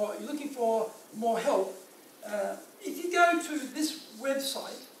or you're looking for more help, if you go to this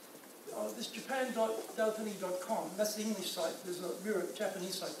website, this japan.daltani.com, that's the English site, there's a mirror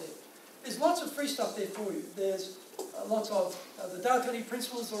Japanese site there. There's lots of free stuff there for you. There's lots of, the Daltani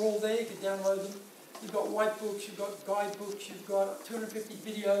principles are all there, you can download them. You've got white books, you've got guidebooks, you've got 250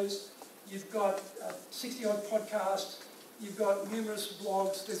 videos, you've got 60-odd podcasts, you've got numerous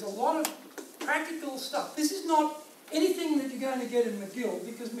blogs. There's a lot of practical stuff. This is not anything that you're going to get in McGill,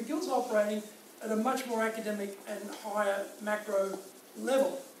 because McGill's operating at a much more academic and higher macro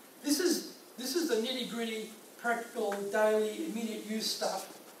level. This is the nitty-gritty, practical, daily, immediate use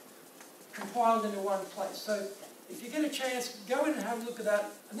stuff compiled into one place. So if you get a chance, go in and have a look at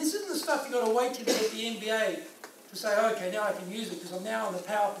that. And this isn't the stuff you've got to wait till you get the MBA to say, okay, now I can use it because I'm now in the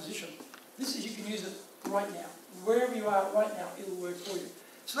power position. This is, you can use it right now. Wherever you are right now, it'll work for you.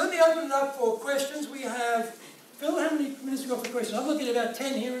 So let me open it up for questions. We have, Phil, how many minutes have we got for questions? I'm looking at about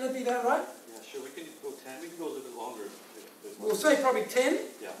 10 here. Would that be about right? Yeah, sure. We can go 10. We can go a little bit longer. We'll say probably 10.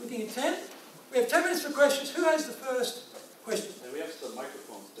 Yeah. Looking at 10. We have 10 minutes for questions. Who has the first question? And we have some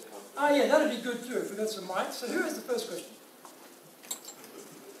microphones to help. Oh, yeah, that'd be good too if we've got some mics. So who has the first question?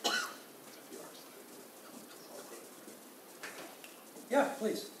 Yeah,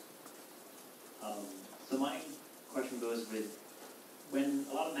 please. So my question goes with, when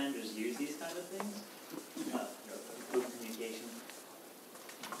a lot of managers use these kind of things, group communication,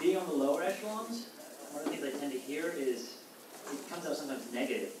 being on the lower echelons, one of the things I tend to hear is it comes out sometimes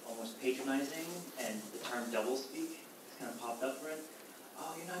negative, almost patronizing, and the term doublespeak has kind of popped up for it.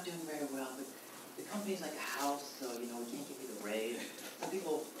 Oh, you're not doing very well, but the company's like a house, so, we can't give you the raise. Some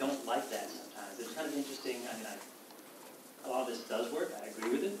people don't like that sometimes. It's kind of interesting. I mean, a lot of this does work. I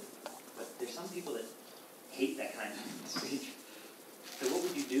agree with it. But there's some people that hate that kind of speech. So what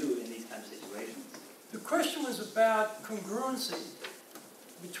would you do in these kind of situations? The question was about congruency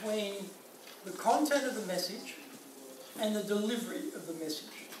between the content of the message and the delivery of the message.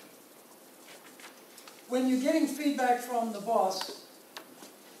 When you're getting feedback from the boss,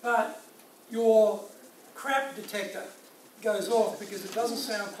 but your crap detector goes off because it doesn't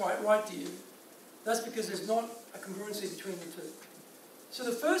sound quite right to you, that's because there's not a congruency between the two. So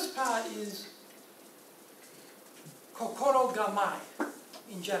the first part is kokoro gamai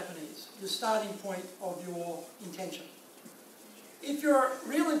in Japanese, the starting point of your intention. If your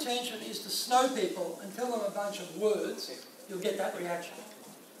real intention is to snow people and tell them a bunch of words, you'll get that reaction.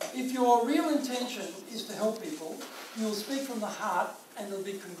 If your real intention is to help people, you'll speak from the heart and they'll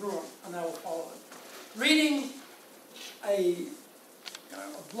be congruent and they will follow it. Reading a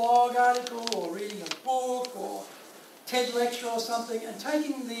blog article or reading a book or TED lecture or something and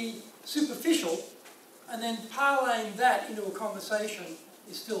taking the superficial and then parlaying that into a conversation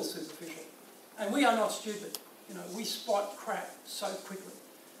is still superficial. And we are not stupid. We spot crap so quickly.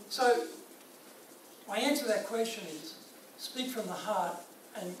 So my answer to that question is speak from the heart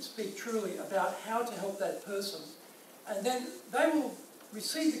and speak truly about how to help that person. And then they will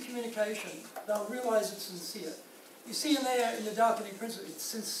receive the communication. They'll realize it's sincere. You see in there in the Daltani principle, it's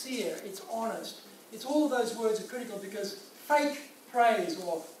sincere, it's honest. It's all of those words are critical because fake praise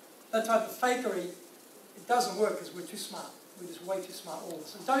or that type of fakery, it doesn't work because we're too smart. We're just way too smart all of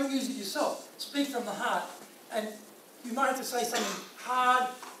us. So don't use it yourself. Speak from the heart. And you might have to say something hard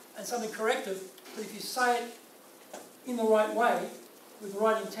and something corrective, but if you say it in the right way, with the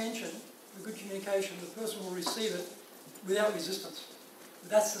right intention, with good communication, the person will receive it without resistance.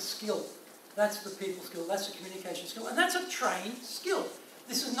 That's the skill. That's the people skill. That's the communication skill. And that's a trained skill.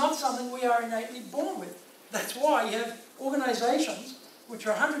 This is not something we are innately born with. That's why you have organizations which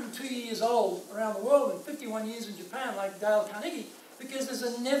are 102 years old around the world and 51 years in Japan, like Dale Carnegie, because there's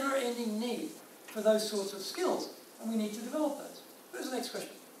a never-ending need for those sorts of skills, and we need to develop those. Who's the next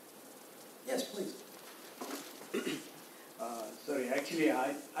question? Yes, please. Sorry, actually,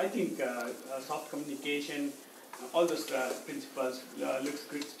 I think soft communication, all those principles looks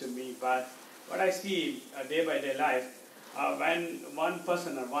good to me, but what I see day by day life, when one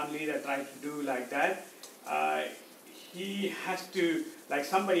person or one leader tries to do like that, he has to, like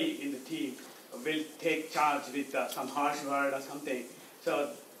somebody in the team will take charge with some harsh word or something. So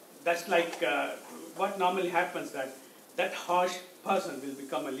that's like what normally happens, that harsh person will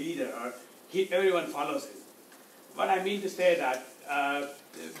become a leader or everyone follows him. What I mean to say that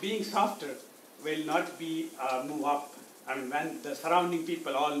being softer will not be move up. I mean, when the surrounding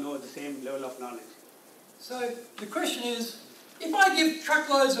people all know the same level of knowledge. So the question is, if I give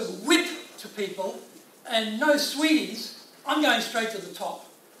truckloads of whip to people and no sweeties, I'm going straight to the top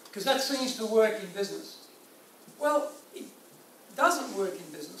because that seems to work in business. Well, it doesn't work in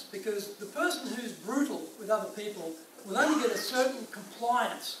business because the person who's brutal with other people will only get a certain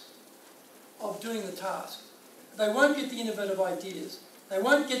compliance of doing the task. They won't get the innovative ideas. They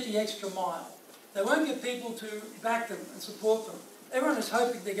won't get the extra mile. They won't get people to back them and support them. Everyone is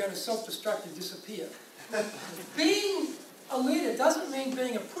hoping they're going to self-destruct and disappear. Being a leader doesn't mean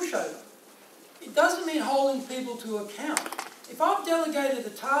being a pushover. It doesn't mean holding people to account. If I've delegated a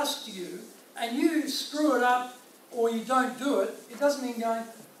task to you and you screw it up or you don't do it, it doesn't mean going,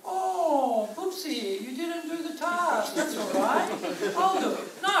 oh, oopsie, you didn't do the task. That's all right. I'll do it.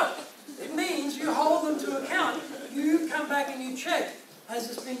 No. It means you hold them to account. You come back and you check. Has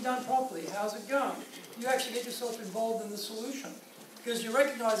this been done properly? How's it going? You actually get yourself involved in the solution because you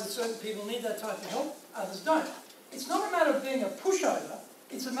recognise that certain people need that type of help, others don't. It's not a matter of being a pushover.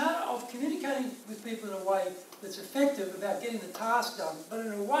 It's a matter of communicating with people in a way that's effective about getting the task done, but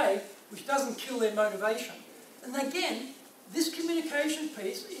in a way which doesn't kill their motivation. And again, this communication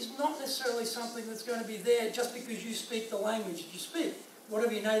piece is not necessarily something that's going to be there just because you speak the language that you speak,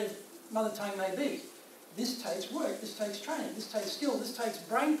 whatever your native mother tongue may be. This takes work, this takes training, this takes skill, this takes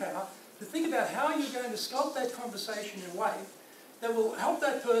brain power to think about how you're going to sculpt that conversation in a way that will help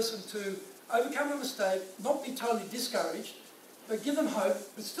that person to overcome a mistake, not be totally discouraged, but give them hope,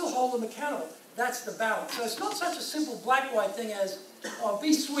 but still hold them accountable. That's the balance. So it's not such a simple black-white thing as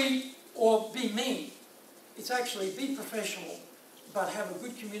be sweet or be mean. It's actually be professional, but have a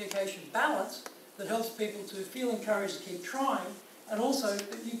good communication balance that helps people to feel encouraged to keep trying, and also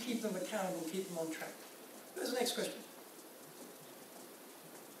that you keep them accountable, keep them on track. Where's the next question?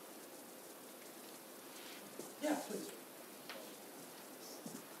 Yeah, please.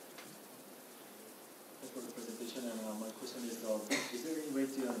 For the presentation, and my question is there any way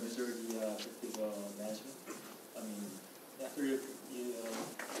to measure the effective management? I mean, after you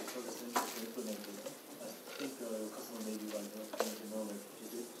focus on implementing, I think your customer may be like wanting to know, like,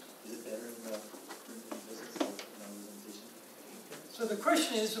 is it better in the business or in our organization? So the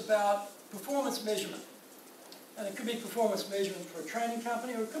question is about performance measurement. And it could be performance measurement for a training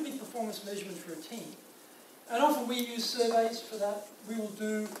company, or it could be performance measurement for a team. And often we use surveys for that. We will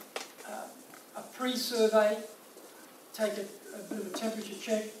do a pre-survey, take a bit of a temperature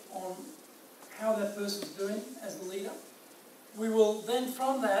check on how that person's doing as the leader. We will then,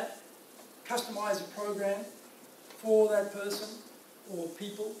 from that, customize a program for that person or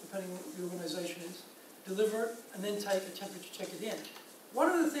people, depending on what the organisation is, deliver it, and then take a temperature check at the end. One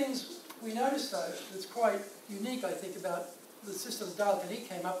of the things we noticed, though, that's quite unique, I think, about the system Dale and he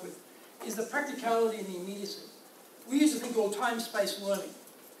came up with, is the practicality and the immediacy. We use a thing called time-space learning,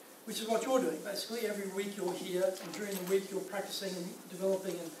 which is what you're doing. Basically, every week you're here, and during the week you're practicing and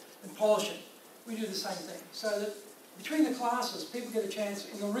developing and polishing. We do the same thing. So that between the classes, people get a chance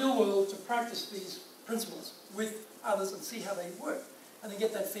in the real world to practice these principles with others and see how they work. And then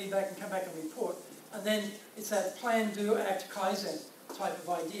get that feedback and come back and report. And then it's that plan, do, act, Kaizen type of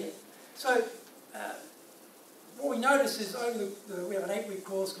idea. So what we notice is over we have an 8-week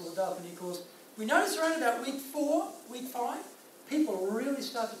course called the Dale and course. We notice around about week 4, week 5, people really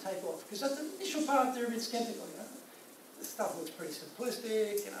start to take off. Because at the initial part, they're a bit skeptical, you know. This stuff looks pretty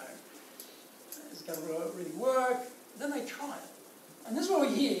simplistic, you know. Is it going to really work? Then they try it. And this is what we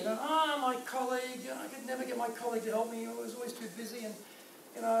hear, you know, my colleague, I could never get my colleague to help me, I was always too busy, and,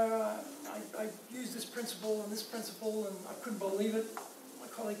 you know, I used this principle, and I couldn't believe it. My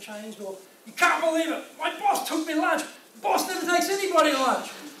colleague changed, or, you can't believe it, my boss took me lunch. Boss never takes anybody to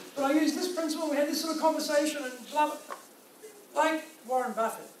lunch. But I used this principle, we had this sort of conversation, and blah, blah. Like Warren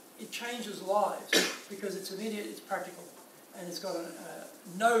Buffett, it changes lives because it's immediate, it's practical, and it's got a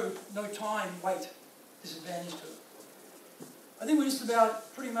no time wait disadvantage to it. I think we're just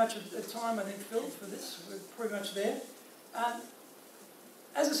about pretty much at time, I think, Phil, for this. We're pretty much there.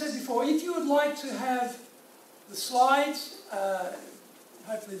 As I said before, if you would like to have the slides,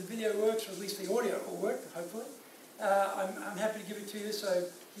 hopefully the video works, or at least the audio will work, hopefully. I'm happy to give it to you. So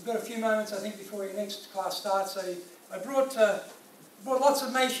you've got a few moments, I think, before your next class starts. So I brought lots of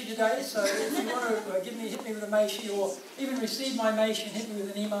meishi today. So if you want to hit me with a meishi, or even receive my meishi and hit me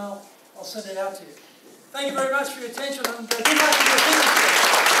with an email, I'll send it out to you. Thank you very much for your attention, and good luck with your business.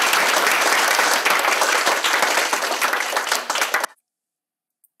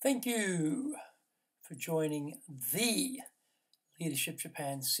 Thank you for joining the Leadership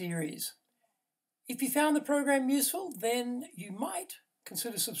Japan series. If you found the program useful, then you might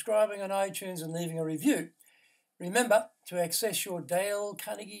consider subscribing on iTunes and leaving a review. Remember to access your Dale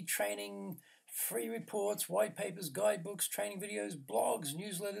Carnegie training, free reports, white papers, guidebooks, training videos, blogs,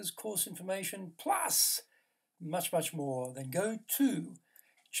 newsletters, course information, plus much, much more. Then go to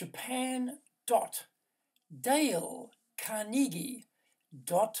japan.dalecarnegie.com carnegie.com.